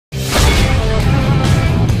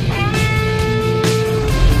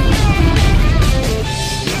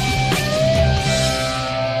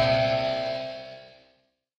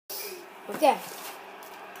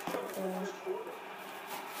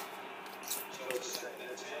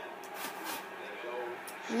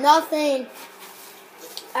Nothing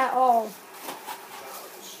at all.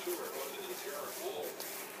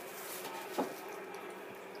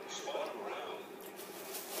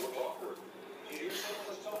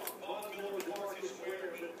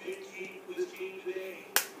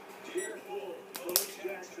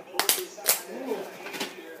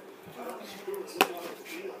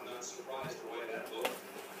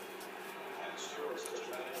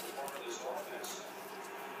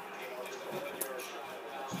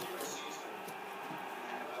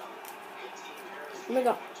 Let me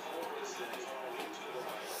go.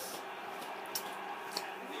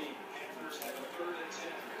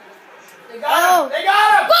 They got him! They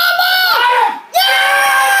got him! Bubba!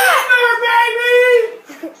 Yeah! Baby!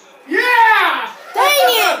 Yeah! Dang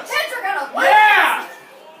it! Yeah!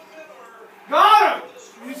 Got him!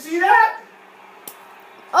 You see that?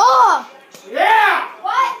 Oh! Yeah!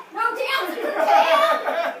 What? No, damn!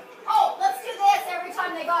 Oh, let's do this every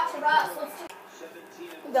time they got to Russ. Let's do.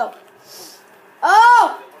 Go.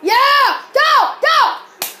 Oh! Yeah! Go! Go!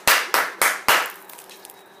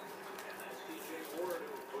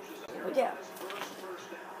 Yeah.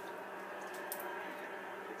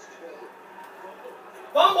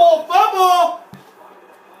 Fumble! Fumble!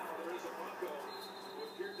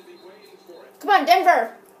 Come on,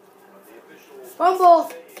 Denver.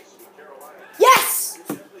 Fumble. Yes!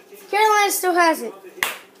 Carolina still has it.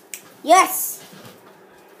 Yes!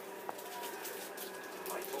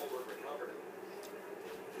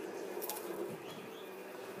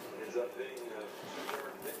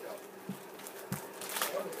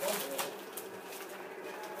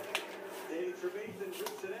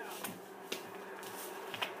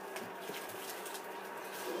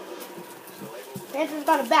 Panthers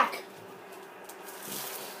got it back.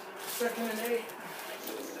 2nd and 8.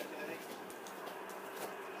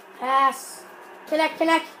 Pass. Connect,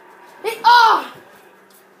 connect. Oh!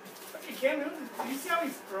 Hey, Cam Newton, do you see how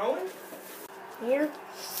he's throwing? Here.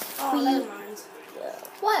 Oh, never mind.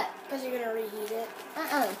 What? Because you're going to reheat it.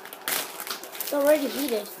 It's already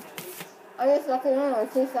heated. I just left it in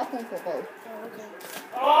like 2 seconds ago. Oh, okay.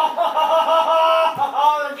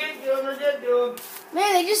 Oh, they're getting to him, they're getting to him.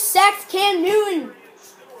 Man, they just sacked Cam Newton.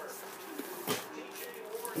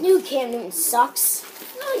 New Cam Newton sucks.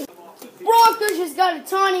 Broncos just got a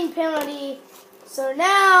taunting penalty. So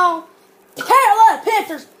now, Carolina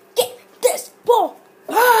Panthers get this ball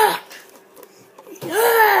back.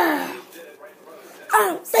 I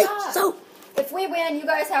don't think so. If we win, you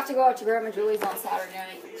guys have to go out to Grandma Julie's on Saturday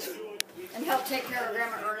night and help take care of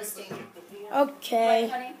Grandma Ernestine. Okay. Right,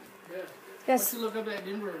 honey? Yes. Let's look up at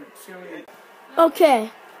Denver. Okay.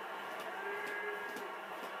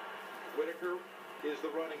 Whitaker is the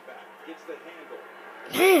running back. Gets the handle.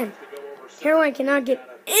 Man, Carolina cannot get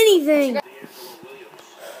anything.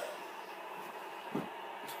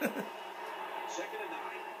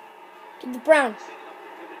 Get the Brown.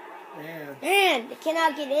 Man, they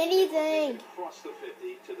cannot get anything.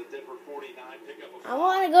 I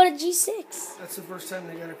want to go to G6. That's the first time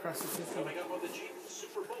they got across the 50.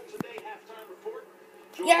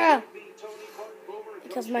 Yeah.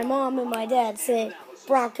 Because my mom and my dad said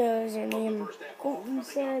Broncos, and then Colton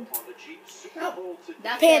said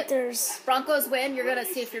That's Panthers. it. Broncos win, you're going to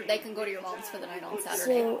see if they can go to your mom's for the night on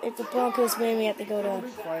Saturday. So if the Broncos win, we have to go to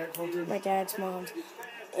Quiet, Colton. my dad's mom's.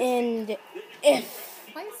 And if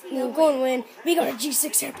Why is he we yelling? go and win, we go to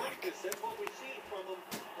G6 Airpark.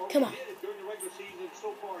 Come on.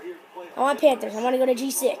 I want Panthers. I want to go to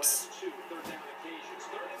G6.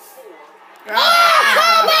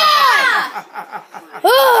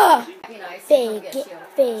 Ah! Be nice. Fake Get it, you.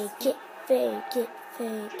 fake it, fake it,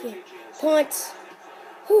 fake it. Punt.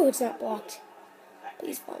 Ooh, it's not blocked.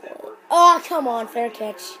 Please fumble it. Oh, come on, fair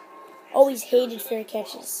catch. Always hated fair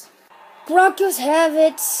catches. Broncos have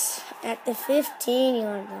it at the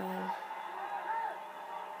 15-yard line.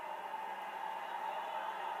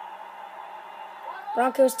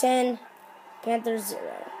 Broncos 10, Panthers 0.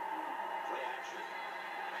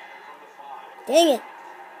 Dang it.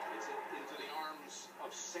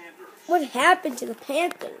 What happened to the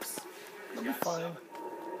Panthers? It'll be fine.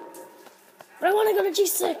 But I want to go to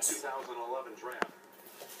G6. 2011 draft.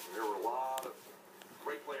 There were a lot of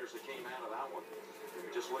great players that came out of that one.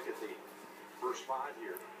 Just look at the first 5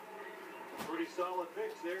 here. Pretty solid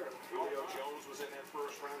picks there. Julio Jones was in that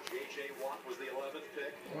first round. J.J. Watt was the 11th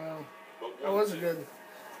pick. Wow. That was a good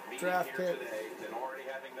draft pick. Today, and already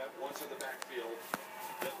having that once in the backfield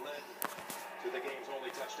that led to the game's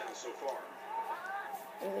only touchdown so far.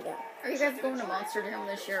 Here we go. Are you guys going to Monster Jam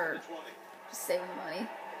this year or just saving money?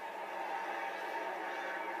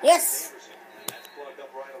 Yes. And that's plugged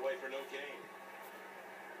up right away for no gain.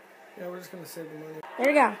 Yeah, we're just going to save the money. There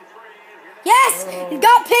we go. Yes! He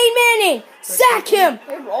got Peyton Manning! Sack him!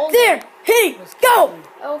 They're rolling. There! He! Go!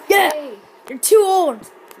 Okay. Yeah! You're too old.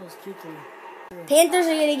 Let's keep them. Panthers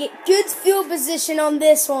are going to get good field position on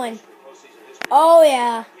this one. Oh,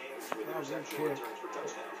 yeah.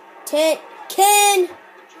 Ken,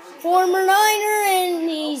 former Niner, and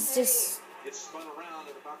he's just... It's spun around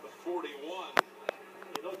at about the 41.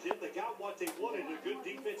 You know, Jim, they got what they wanted, a good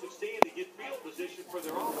defensive stand to get field position for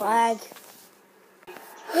their offense.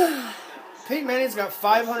 Flag. Peyton Manning's got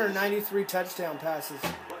 593 touchdown passes.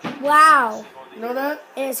 Wow. You know that?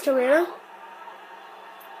 In his career?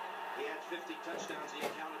 He had 50 touchdowns he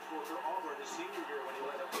accounted for Auburn his senior year when he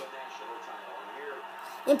led up to a national title. And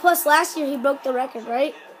here, And plus, last year he broke the record,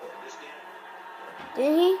 right?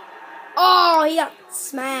 Didn't he? Oh, he got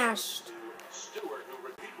smashed. Stewart, who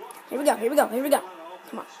repeat one. Here we go, here we go, here we go.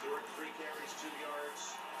 Come on. Stewart, 3 carries, 2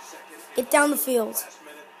 yards. Second, Get down the field. last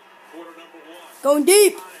minute, quarter number 1. Going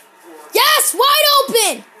deep. Yes! Wide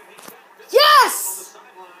open! Yes!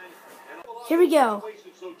 Here we go.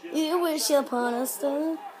 You wish upon a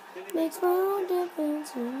star. Makes no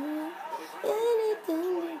difference.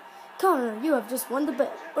 Anything. Connor, you have just won the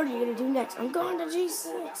bet. What are you going to do next? I'm going to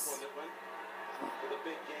G6.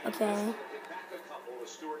 Okay.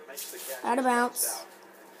 Out of bounds.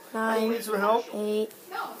 You 9, need some help? 8.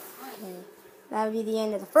 Okay. That would be the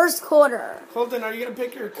end of the first quarter. Colton, are you going to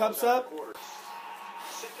pick your cups up?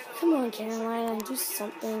 Come on, Carolina, do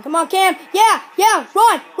something. Come on, Cam. Yeah, yeah.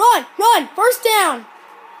 Run, run, run. First down.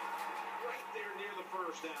 Right there near the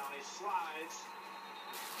first down. He slides.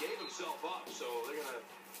 Gave himself up, so they're going to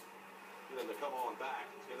get him to come on back.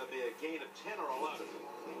 It's going to be a gain of 10 or 11.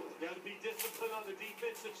 Got to be disciplined on the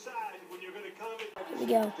defensive side when you're going to come in. Here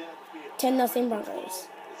we go. 10-0 Broncos.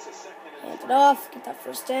 Hand it off. Get that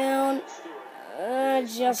first down.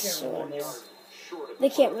 Just short. They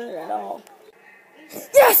can't run it at all.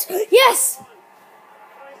 Yes! Yes!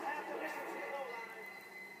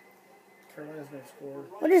 Carolina's going to score.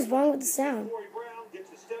 What is wrong with the sound?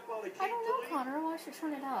 I don't know, Connor. Why should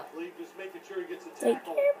turn it up? Just making sure he gets a Like,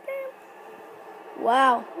 tackle.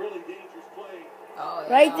 wow. Really dangerous play. Oh,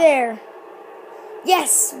 yeah. Right there.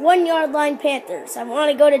 Yes! 1 yard line Panthers. I want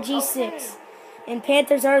to go to G6. And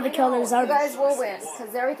Panthers are the colors. You guys will win,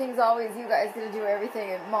 because everything's always you guys going to do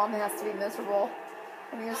everything, and Mom has to be miserable.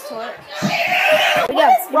 I'm used to it. Here we go.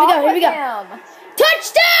 Here we go. Here we go. Him?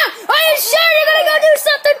 Touchdown! Are you sure you're going to go do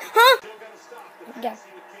something? Huh? Still got to stop. Here we go.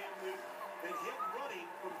 See with Cam Newton and him running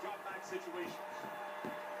from drop back situations.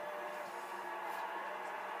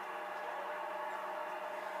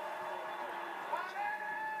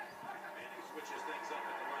 Manning switches things up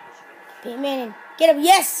at the line of scrimmage. Peyton Manning. Get him.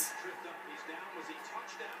 Yes! Tripped up, he's down. Was he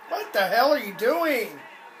touchdown? What the hell are you doing?